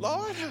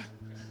 Lord,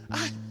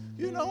 I'm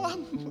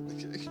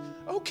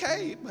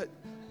okay, but,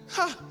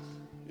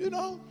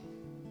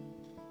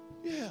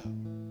 yeah.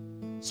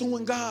 So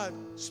when God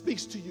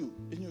speaks to you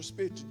in your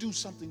spirit to do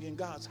something in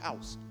God's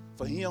house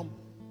for him,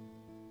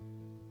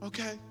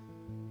 okay,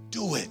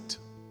 do it.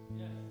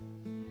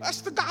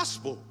 That's the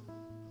gospel.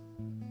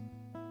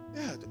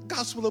 Yeah, the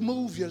gospel will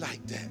move you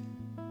like that.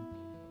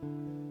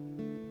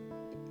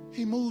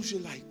 He moves you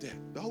like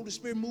that. The Holy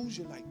Spirit moves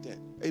you like that.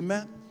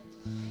 Amen?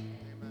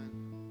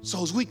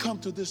 So as we come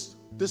to this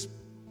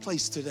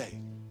place today,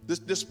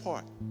 this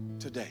part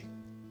today,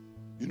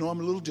 I'm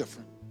a little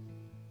different.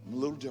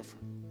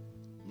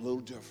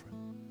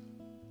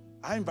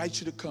 I invite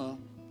you to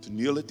come to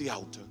kneel at the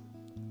altar.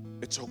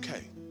 It's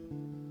okay.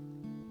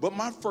 But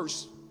my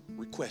first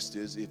request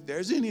is, if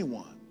there's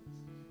anyone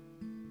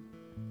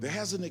that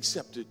hasn't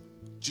accepted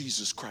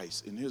Jesus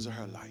Christ in his or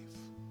her life,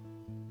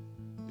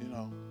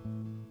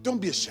 don't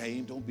be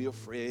ashamed, don't be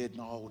afraid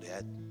and all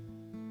that.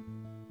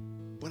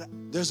 But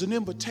there's an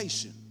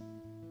invitation.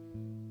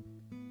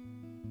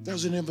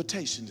 There's an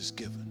invitation that's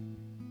given.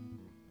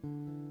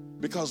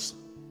 Because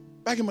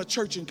back in my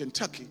church in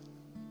Kentucky,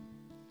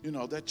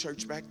 that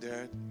church back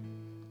there,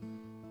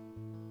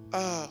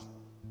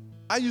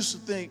 I used to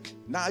think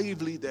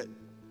naively that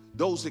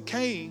those that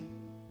came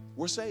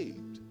were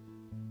saved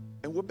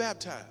and were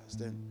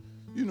baptized. And,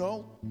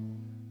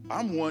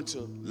 I'm one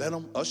to let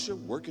them usher,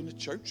 work in the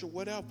church or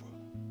whatever.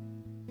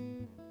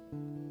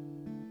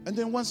 And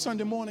then one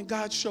Sunday morning,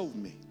 God showed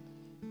me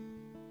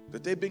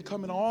that they'd been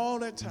coming all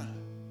that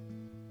time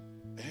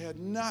and had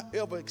not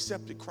ever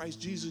accepted Christ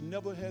Jesus,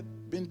 never had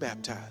been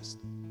baptized.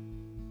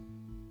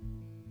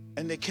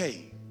 And they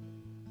came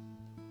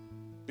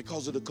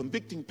because of the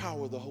convicting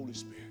power of the Holy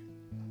Spirit.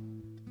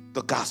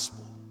 The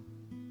gospel.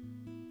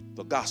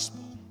 The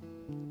gospel.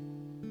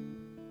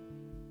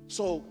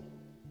 So,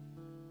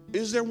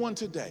 is there one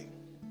today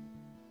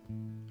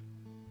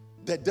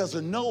that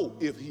doesn't know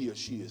if he or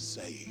she is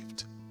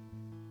saved?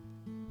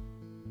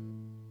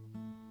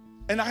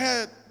 And I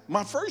had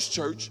my first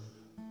church,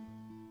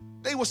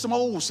 they were some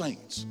old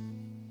saints.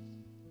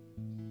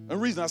 And the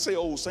reason I say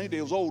old saint,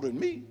 they was older than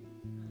me.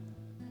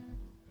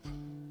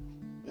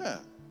 Yeah,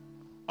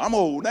 I'm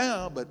old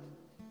now, but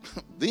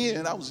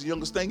then I was the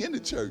youngest thing in the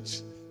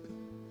church.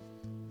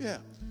 Yeah.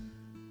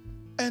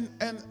 And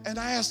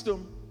I asked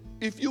them,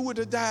 if you were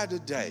to die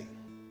today,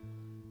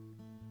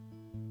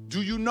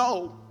 do you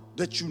know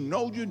that you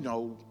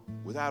know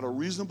without a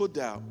reasonable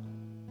doubt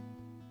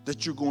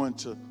that you're going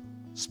to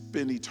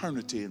spend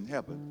eternity in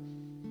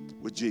heaven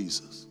with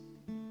Jesus?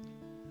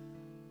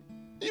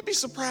 You'd be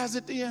surprised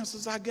at the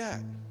answers I got.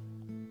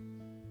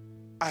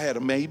 I had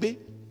a maybe.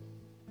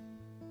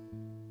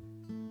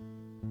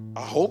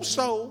 I hope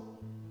so.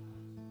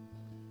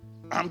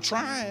 I'm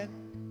trying.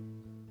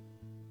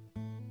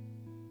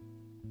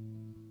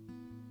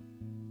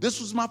 This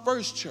was my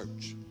first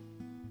church.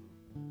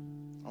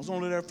 I was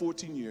only there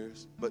 14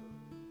 years, but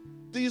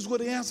these were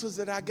the answers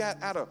that I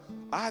got out of,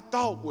 I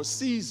thought were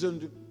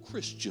seasoned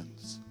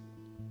Christians.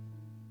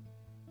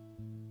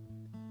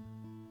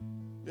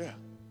 Yeah.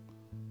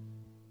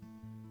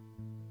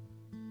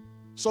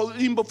 So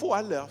even before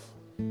I left,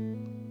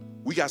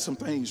 we got some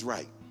things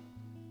right.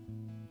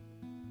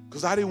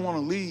 Because I didn't want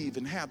to leave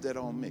and have that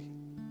on me.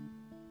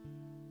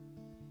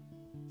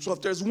 So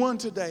if there's one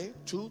today,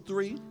 2,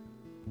 3,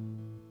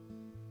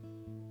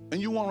 and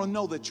you want to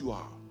know that you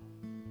are,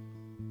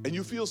 and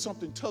you feel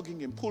something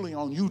tugging and pulling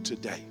on you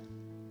today,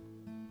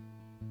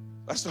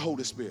 that's the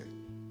Holy Spirit.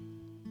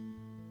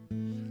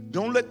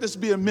 Don't let this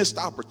be a missed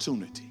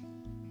opportunity.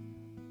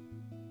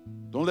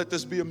 Don't let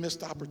this be a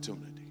missed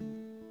opportunity.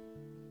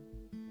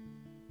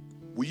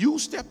 Will you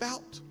step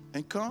out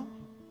and come?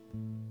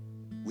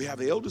 We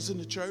have elders in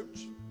the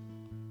church.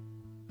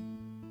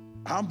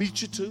 I'll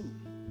meet you too.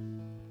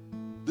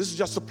 This is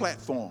just a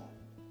platform.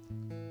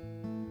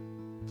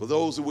 For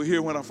those who were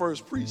here when I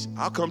first preached,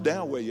 I'll come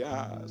down where you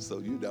are, so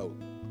you know.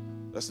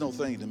 That's no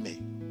thing to me.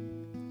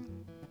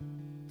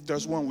 If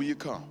there's one, will you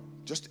come?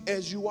 Just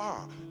as you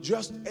are.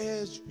 Just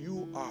as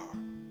you are.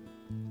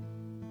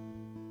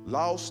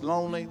 Lost,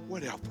 lonely,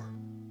 whatever.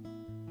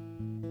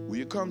 Will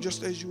you come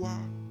just as you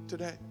are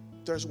today?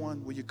 If there's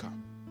one, will you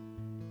come?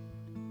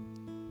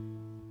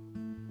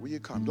 Will you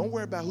come? Don't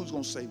worry about who's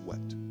going to say what.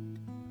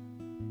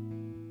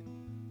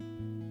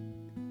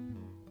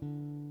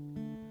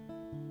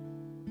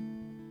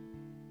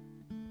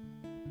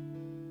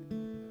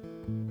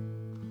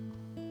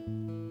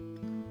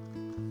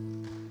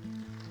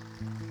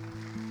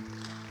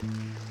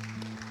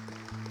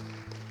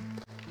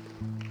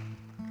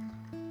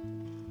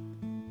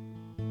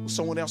 Will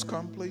someone else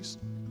come, please?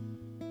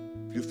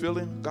 If you're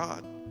feeling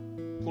God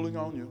pulling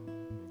on you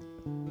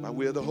by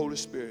way of the Holy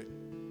Spirit,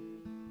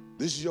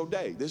 this is your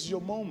day. This is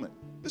your moment.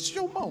 This is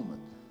your moment.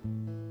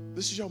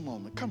 This is your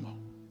moment. Come on.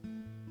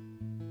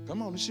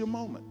 Come on, it's your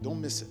moment. Don't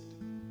miss it.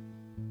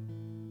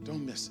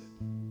 Don't miss it.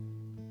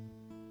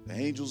 The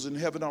angels in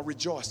heaven are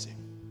rejoicing.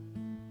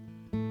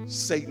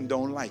 Satan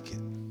don't like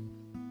it.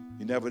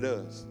 He never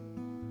does.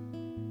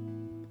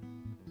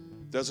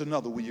 There's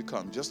another will you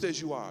come, just as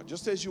you are,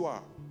 just as you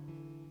are,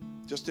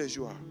 just as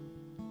you are.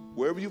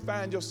 Wherever you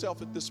find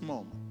yourself at this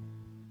moment,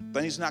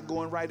 things not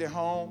going right at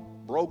home,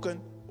 broken,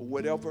 or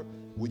whatever,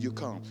 will you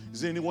come?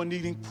 Is anyone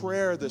needing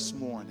prayer this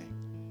morning?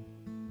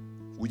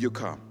 Will you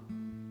come?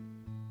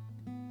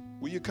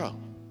 Will you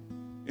come?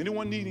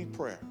 Anyone needing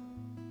prayer?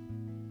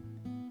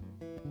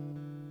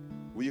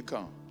 Will you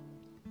come?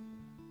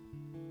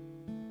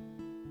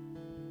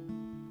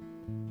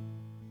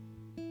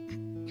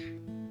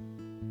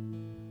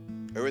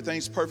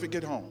 Everything's perfect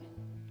at home.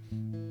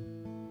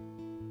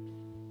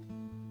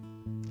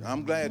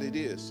 I'm glad it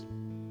is.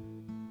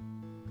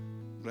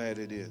 Glad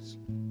it is.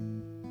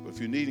 But if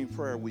you're needing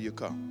prayer, will you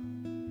come?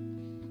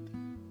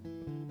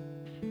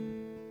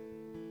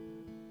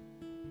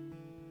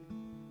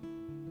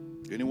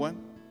 Anyone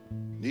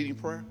needing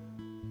prayer?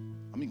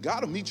 I mean,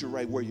 God will meet you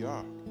right where you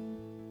are.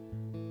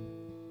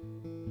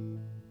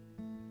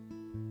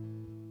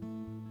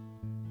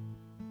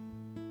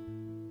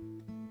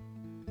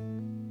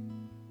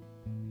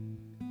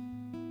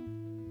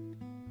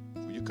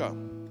 Will you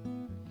come?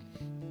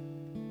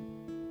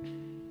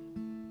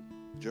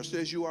 Just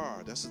as you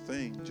are. That's the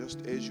thing.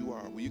 Just as you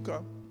are. Will you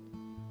come?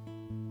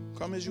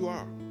 Come as you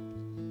are.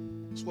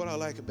 That's what I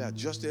like about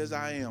just as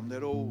I am.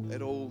 That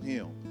old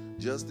hymn.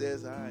 Just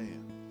as I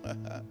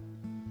am.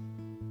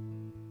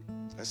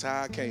 That's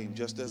how I came,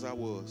 just as I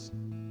was.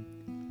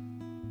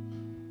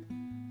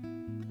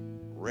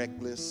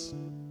 Reckless.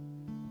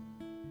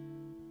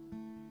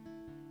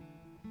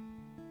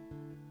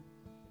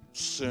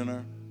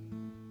 Sinner.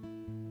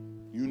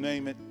 You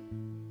name it.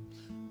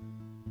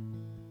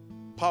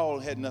 Paul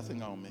had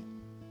nothing on me.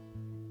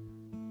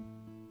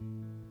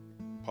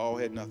 Paul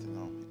had nothing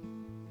on me.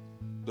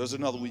 There's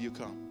another will you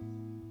come.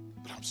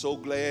 But I'm so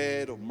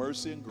glad of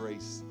mercy and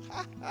grace.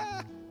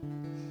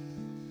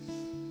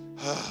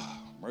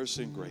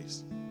 Mercy and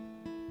grace.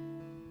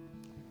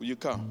 Will you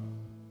come?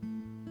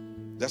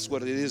 That's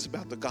what it is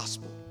about the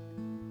gospel.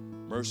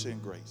 Mercy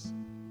and grace.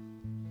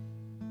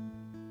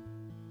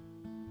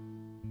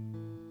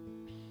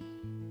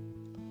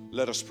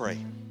 Let us pray.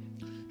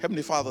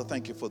 Heavenly Father,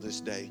 thank you for this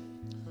day.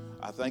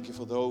 I thank you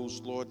for those,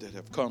 Lord, that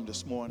have come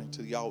this morning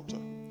to the altar.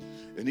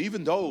 And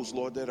even those,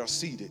 Lord, that are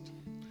seated.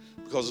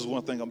 Because there's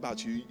one thing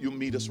about you. You'll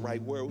meet us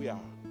right where we are.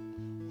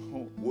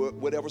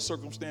 Whatever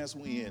circumstance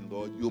we're in,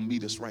 Lord, you'll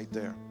meet us right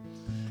there.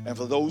 And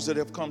for those that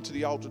have come to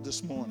the altar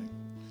this morning,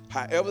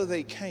 however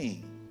they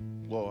came,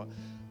 Lord,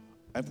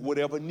 and for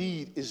whatever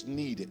need is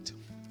needed,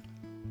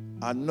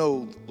 I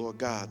know, Lord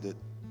God, that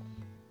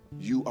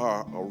you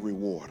are a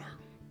rewarder.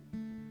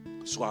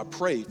 So I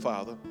pray,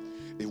 Father,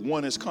 if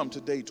one has come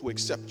today to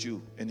accept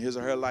you in his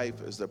or her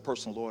life as their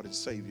personal Lord and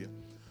Savior,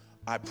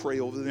 I pray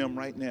over them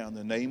right now in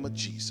the name of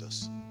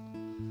Jesus,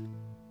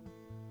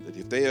 that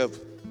if they have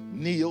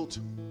kneeled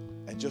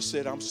and just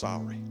said, I'm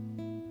sorry,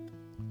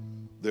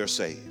 they're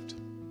saved.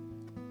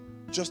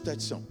 Just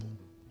that simple.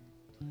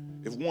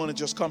 If one had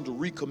just come to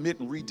recommit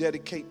and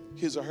rededicate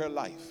his or her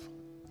life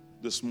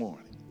this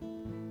morning,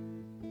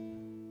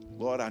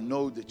 Lord, I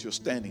know that you're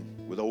standing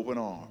with open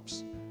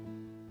arms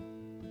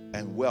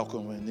and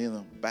welcoming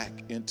them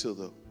back into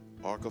the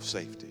ark of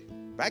safety,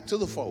 back to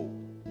the fold.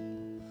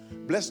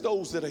 Bless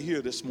those that are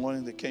here this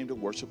morning, that came to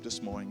worship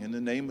this morning. In the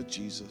name of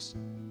Jesus,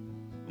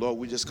 Lord,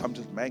 we just come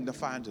to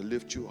magnify and to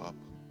lift you up.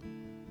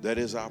 That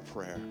is our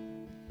prayer.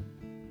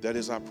 That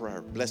is our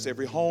prayer. Bless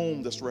every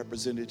home that's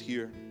represented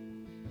here.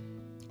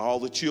 All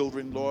the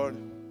children, Lord,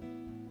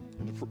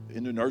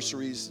 in the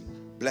nurseries,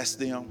 bless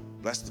them.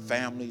 Bless the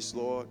families,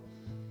 Lord.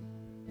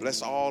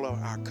 Bless all of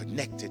our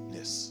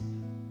connectedness,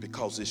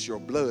 because it's your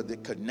blood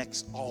that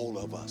connects all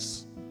of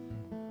us.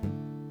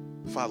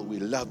 Father, we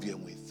love you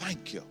and we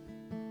thank you.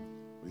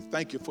 We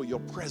thank you for your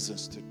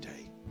presence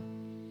today.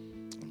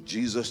 In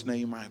Jesus'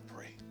 name I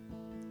pray.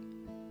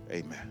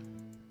 Amen.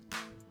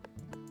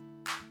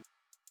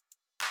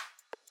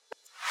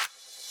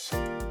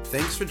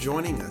 Thanks for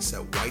joining us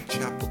at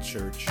Whitechapel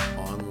Church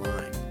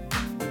Online.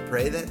 We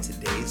pray that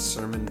today's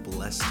sermon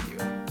blessed you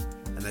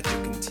and that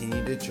you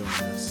continue to join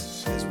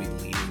us as we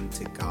lean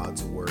into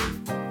God's Word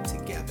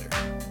together.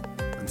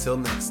 Until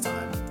next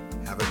time,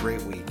 have a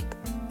great week